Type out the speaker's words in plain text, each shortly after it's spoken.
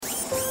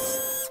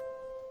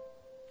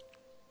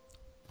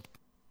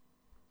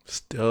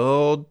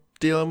still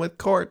dealing with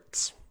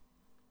courts.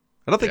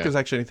 I don't think Yeah. there's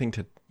actually anything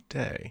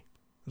today.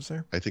 Is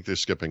there? I think they're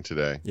skipping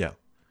today. Yeah.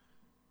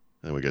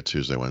 And we get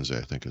Tuesday, Wednesday,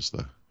 I think is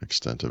the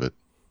extent of it.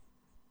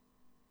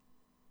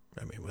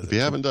 I mean, If you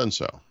haven't done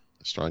so, I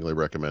strongly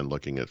recommend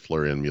looking at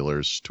Florian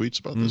Mueller's tweets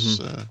about this.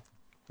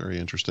 Very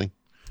interesting.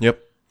 Yep.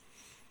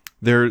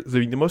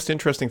 The most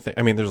interesting thing,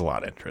 I mean, there's a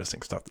lot of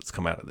interesting stuff that's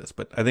come out of this,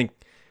 but I think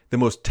the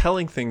most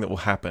telling thing that will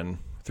happen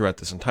throughout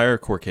this entire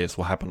court case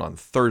will happen on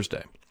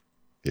Thursday.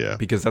 Yeah.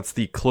 Because that's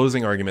the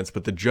closing arguments,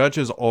 but the judge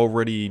has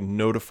already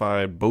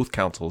notified both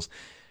counsels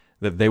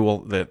that they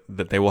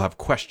will have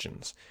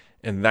questions.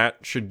 And that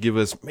should give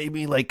us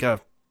maybe like a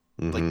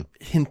like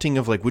hinting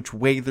of like which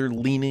way they're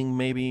leaning,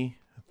 maybe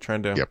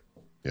trying to. Yep.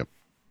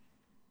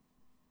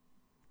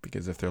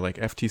 Because if they're like,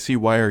 FTC,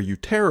 why are you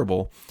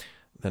terrible?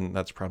 Then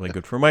that's probably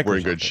good for Microsoft. We're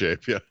in good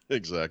shape. Yeah,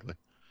 exactly.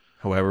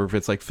 However, if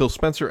it's like, Phil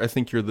Spencer, I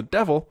think you're the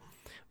devil,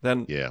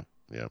 then Yeah.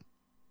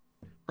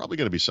 Probably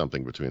going to be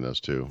something between those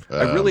two.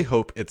 I really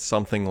hope it's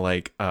something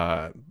like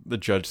the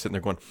judge sitting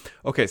there going,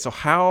 okay, so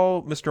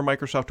how, Mr.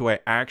 Microsoft, do I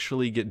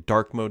actually get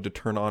dark mode to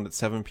turn on at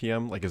 7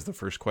 p.m.? Like, is the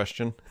first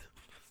question.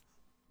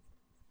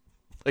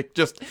 Like,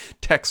 just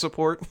tech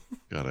support.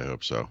 God, I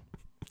hope so.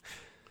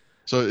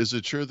 So is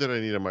it true that I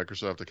need a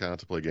Microsoft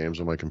account to play games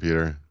on my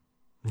computer?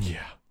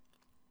 Yeah.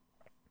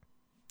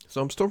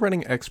 So I'm still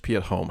running XP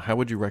at home. How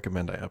would you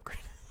recommend I upgrade?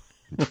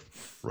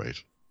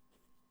 Right.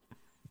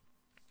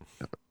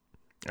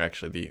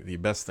 Actually, the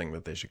best thing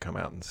that they should come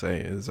out and say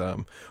is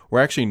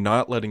we're actually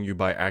not letting you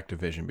buy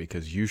Activision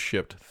because you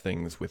shipped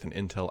things with an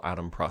Intel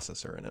Atom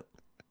processor in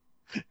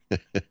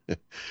it.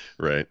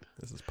 Right.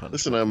 This is punishment.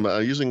 Listen, I'm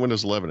using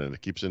Windows 11 and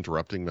it keeps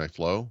interrupting my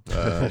flow.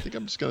 I think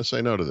I'm just going to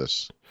say no to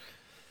this.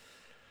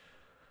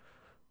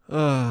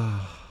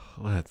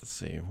 Let's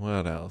see.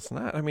 What else?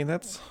 That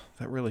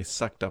really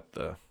sucked up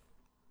the...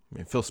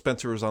 Phil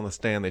Spencer was on the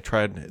stand.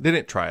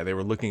 They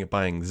were looking at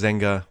buying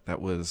Zynga.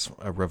 That was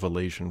a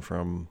revelation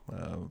from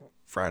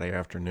Friday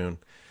afternoon.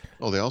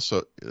 Oh, they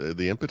also,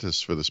 the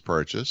impetus for this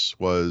purchase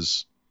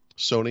was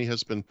Sony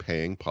has been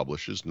paying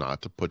publishers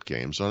not to put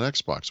games on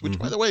Xbox, which,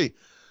 by the way,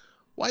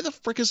 why the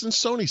frick isn't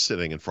Sony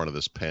sitting in front of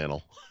this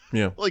panel?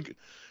 Yeah. Like,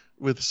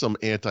 with some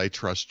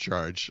antitrust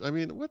charge. I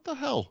mean, what the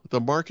hell?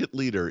 The market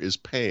leader is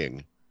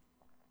paying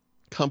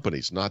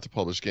companies not to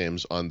publish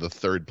games on the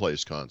third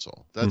place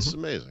console. That's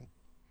amazing.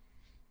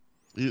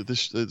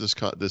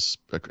 This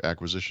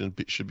acquisition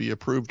should be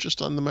approved just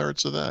on the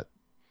merits of that.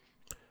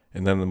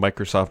 And then the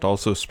Microsoft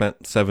also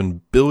spent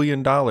 $7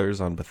 billion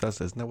on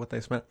Bethesda. Isn't that what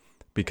they spent?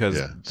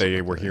 Because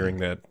they were hearing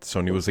that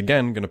Sony was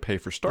again going to pay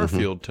for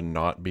Starfield to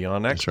not be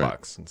on Xbox.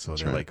 Right. And so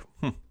they're like,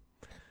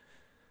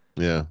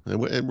 Yeah.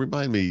 And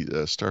remind me,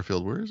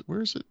 Starfield,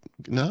 where is it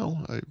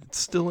now? It's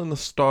still in the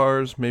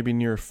stars, maybe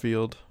near a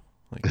field.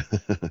 Like,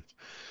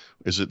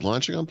 is it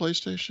launching on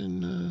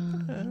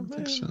PlayStation? I don't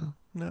think so.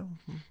 No.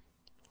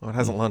 Well, it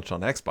hasn't launched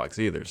on Xbox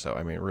either, so,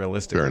 I mean,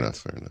 realistically, fair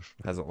enough.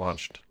 It hasn't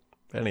launched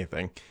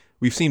anything.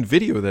 We've seen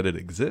video that it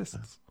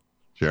exists.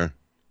 Sure.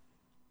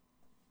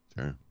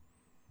 Yeah,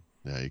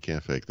 you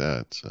can't fake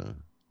that, so...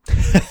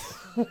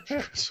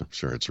 I'm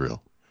sure it's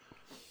real.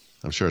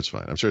 I'm sure it's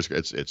fine. I'm sure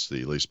it's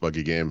the least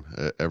buggy game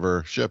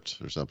ever shipped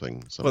or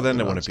something. Well, then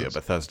it wouldn't be a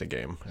Bethesda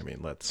game. I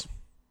mean,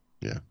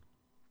 Yeah.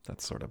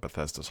 That's sort of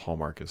Bethesda's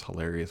hallmark is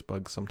hilarious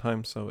bugs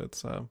sometimes, so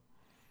it's,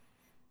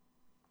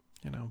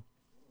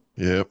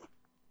 Yep.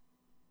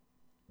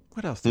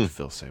 What else did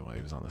Phil say while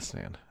he was on the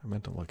stand? I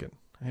meant to look at...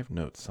 I have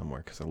notes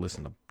somewhere because I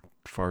listened to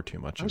far too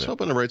much of it. I was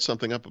hoping to write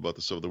something up about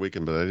this over the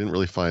weekend, but I didn't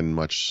really find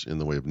much in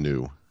the way of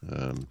new.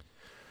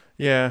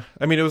 Yeah.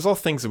 I mean, it was all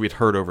things that we'd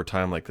heard over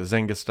time, like the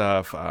Zynga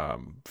stuff.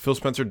 Phil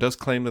Spencer does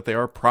claim that they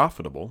are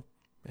profitable,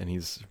 and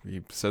he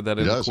said that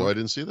in the court. So I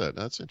didn't see that.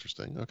 That's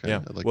interesting. Okay.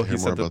 Yeah. I'd like to hear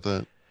more about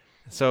that.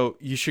 So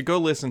you should go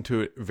listen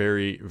to it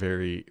very,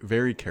 very,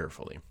 very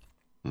carefully.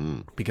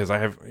 Because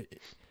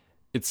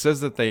it says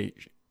that they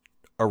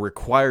are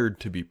required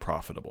to be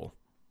profitable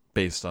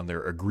based on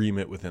their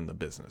agreement within the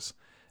business.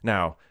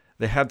 Now,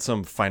 they had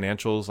some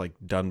financials like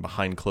done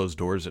behind closed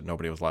doors that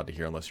nobody was allowed to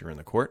hear unless you're in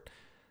the court.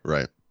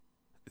 Right.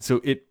 So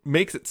it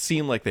makes it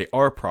seem like they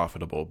are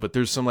profitable, but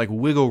there's some like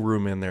wiggle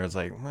room in there. It's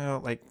like,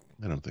 well, like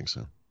I don't think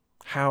so.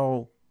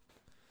 How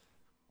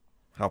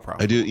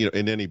profitable? I do,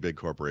 in any big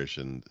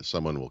corporation,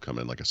 someone will come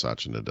in like a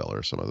Satya Nadella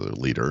or some other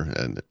leader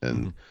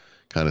and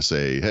kind of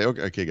say, hey,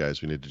 okay,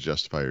 guys, we need to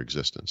justify your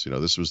existence.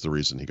 This was the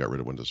reason he got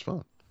rid of Windows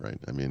Phone, right?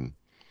 I mean,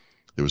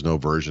 there was no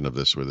version of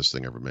this where this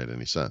thing ever made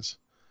any sense.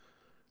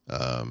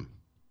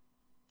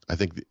 I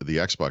think the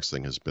Xbox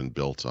thing has been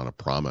built on a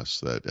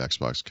promise that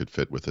Xbox could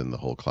fit within the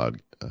whole cloud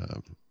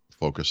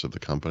focus of the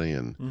company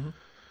and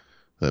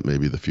that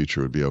maybe the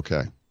future would be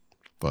okay.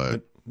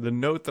 But the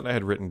note that I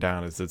had written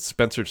down is that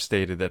Spencer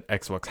stated that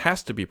Xbox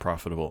has to be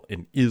profitable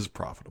and is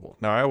profitable.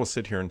 Now, I will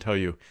sit here and tell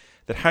you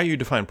that how you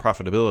define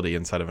profitability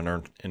inside of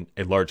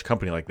a large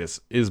company like this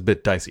is a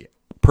bit dicey.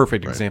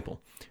 Perfect example.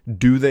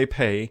 Do they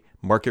pay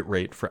market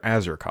rate for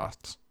Azure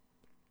costs?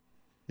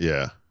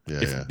 Yeah.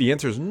 If the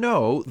answer is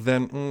no,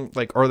 then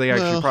are they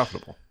actually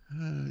profitable?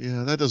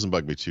 Yeah, that doesn't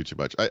bug me too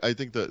much. I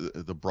think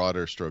the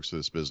broader strokes of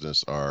this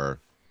business are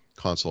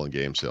console and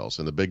game sales,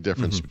 and the big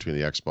difference Mm-hmm. between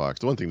the Xbox.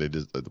 The one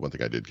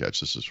thing I did catch.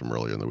 This is from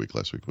earlier in the week,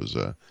 last week, was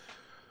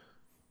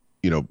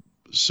you know,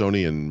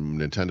 Sony and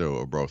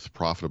Nintendo are both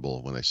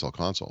profitable when they sell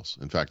consoles.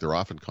 In fact, they're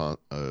often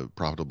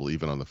profitable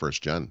even on the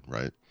first gen,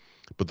 right?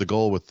 But the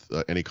goal with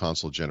any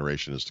console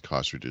generation is to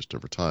cost reduce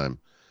over time,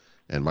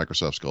 and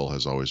Microsoft's goal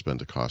has always been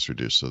to cost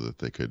reduce so that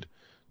they could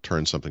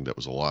turn something that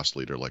was a loss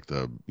leader, like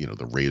the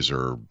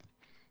Razer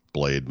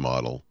Blade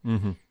model,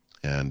 Mm-hmm.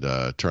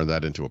 and turn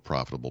that into a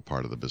profitable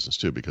part of the business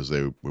too, because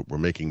they were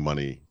making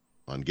money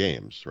on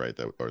games, right?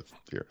 That, or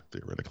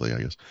theoretically,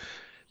 I guess.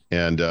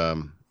 And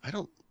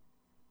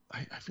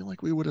I feel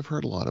like we would have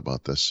heard a lot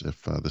about this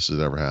if this had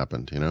ever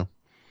happened. I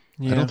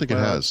Yeah, don't think it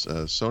well, has.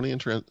 Sony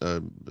and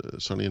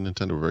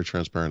Nintendo were very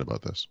transparent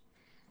about this.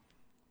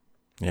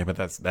 yeah, but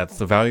that's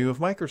the value of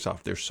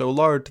Microsoft. They're so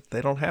large that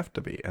they don't have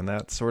to be, and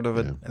that's sort of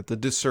at the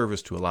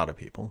disservice to a lot of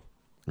people,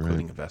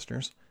 including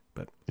investors.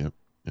 But Yep.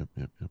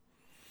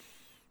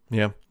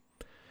 yeah,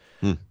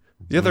 Hmm.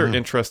 the other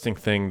interesting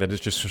thing that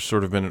has just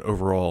sort of been an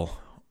overall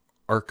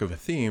arc of a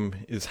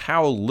theme is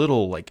how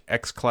little like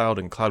xCloud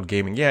and cloud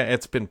gaming. Yeah,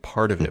 it's been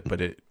part of it, but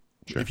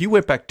Sure. if you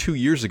went back 2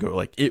 years ago,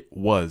 like it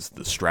was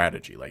the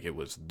strategy, like it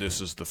was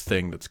this is the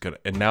thing that's gonna.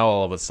 And now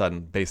all of a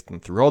sudden, based on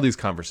through all these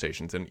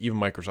conversations and even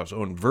Microsoft's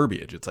own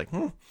verbiage, it's like,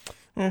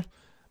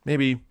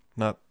 maybe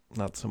not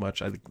so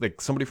much. I think like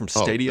somebody from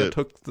Stadia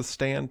took the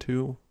stand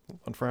too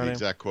on Friday. The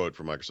exact quote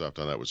from Microsoft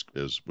on that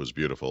was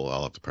beautiful.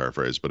 I'll have to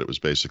paraphrase, but it was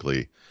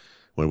basically,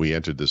 when we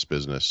entered this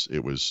business,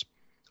 it was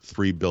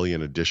 3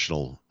 billion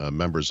additional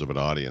members of an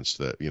audience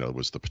that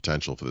was the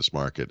potential for this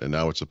market, and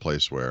now it's a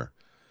place where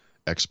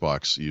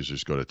Xbox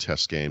users go to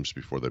test games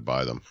before they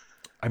buy them.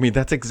 I mean,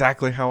 that's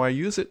exactly how I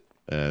use it.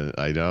 And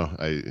I know,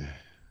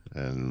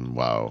 and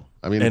wow.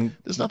 I mean,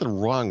 there's nothing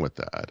wrong with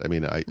that. I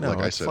mean, like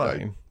I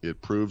said,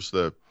 it proves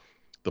the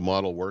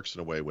model works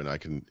in a way when I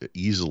can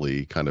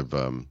easily kind of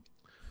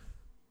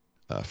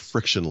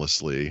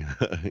frictionlessly,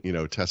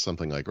 test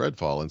something like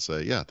Redfall and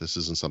say, yeah, this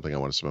isn't something I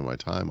want to spend my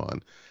time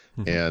on.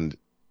 Mm-hmm. And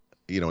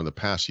in the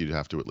past, you'd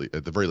have to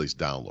at the very least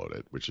download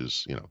it, which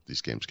is,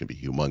 these games can be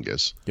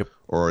humongous. Yep.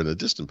 Or in the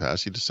distant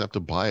past, you just have to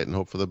buy it and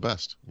hope for the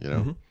best,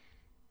 Mm-hmm.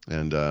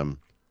 And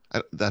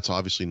that's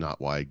obviously not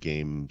why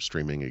game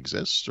streaming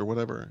exists or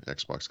whatever,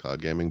 Xbox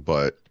Cloud Gaming,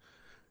 but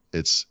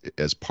it's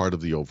as part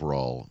of the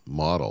overall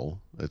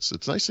model. It's a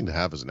nice thing to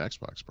have as an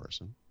Xbox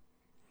person.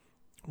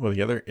 Well,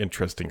 the other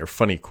interesting or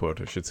funny quote,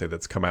 I should say,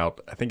 that's come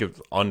out, I think it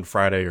was on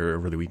Friday or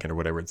over the weekend or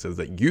whatever, it says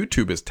that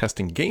YouTube is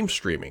testing game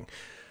streaming.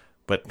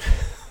 But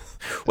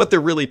what they're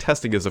really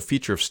testing is a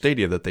feature of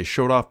Stadia that they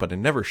showed off, but it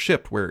never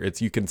shipped, where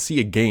you can see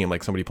a game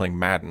like somebody playing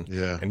Madden,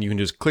 and you can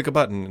just click a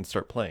button and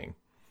start playing.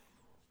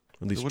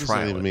 At least what does try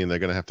that it. even mean? They're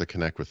going to have to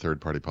connect with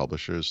third-party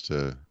publishers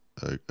to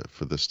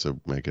for this to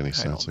make any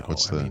sense? I don't know.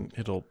 What's I mean,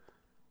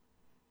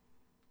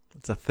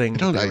 it's a thing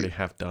that they already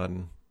have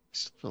done. I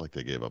still feel like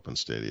they gave up on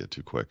Stadia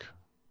too quick.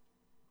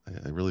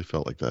 I really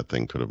felt like that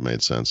thing could have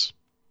made sense.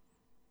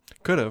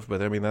 Could have,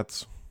 but I mean,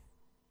 that's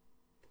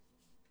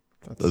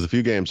the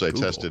few games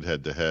Google. I tested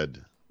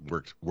head-to-head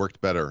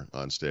worked better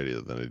on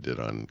Stadia than it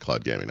did on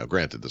cloud gaming. Now,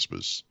 granted, this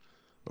was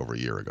over a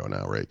year ago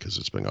now, right? Because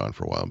it's been gone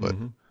for a while, but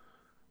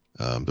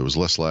there was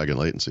less lag and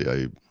latency.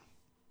 I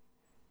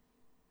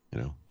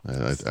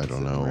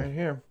don't know. Right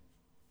here.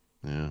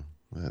 Yeah,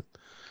 that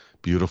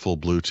beautiful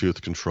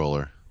Bluetooth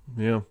controller.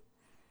 Yeah.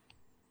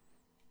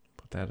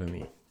 Put that in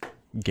the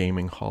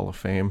Gaming Hall of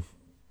Fame,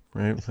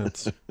 right?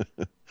 That's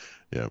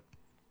yeah.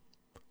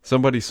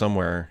 Somebody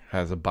somewhere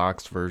has a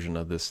boxed version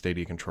of this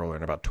Stadia controller.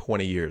 In about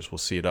 20 years, we'll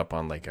see it up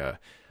on like a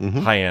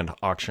high-end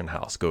auction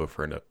house, go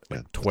for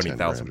like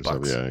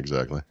 $20,000. Yeah,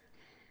 exactly.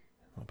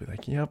 I'll be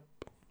like, yep.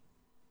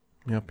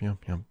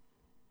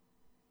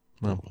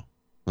 Well,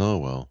 oh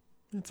well.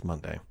 It's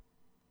Monday.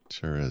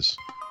 Sure is.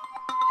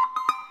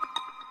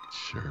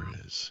 Sure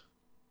is.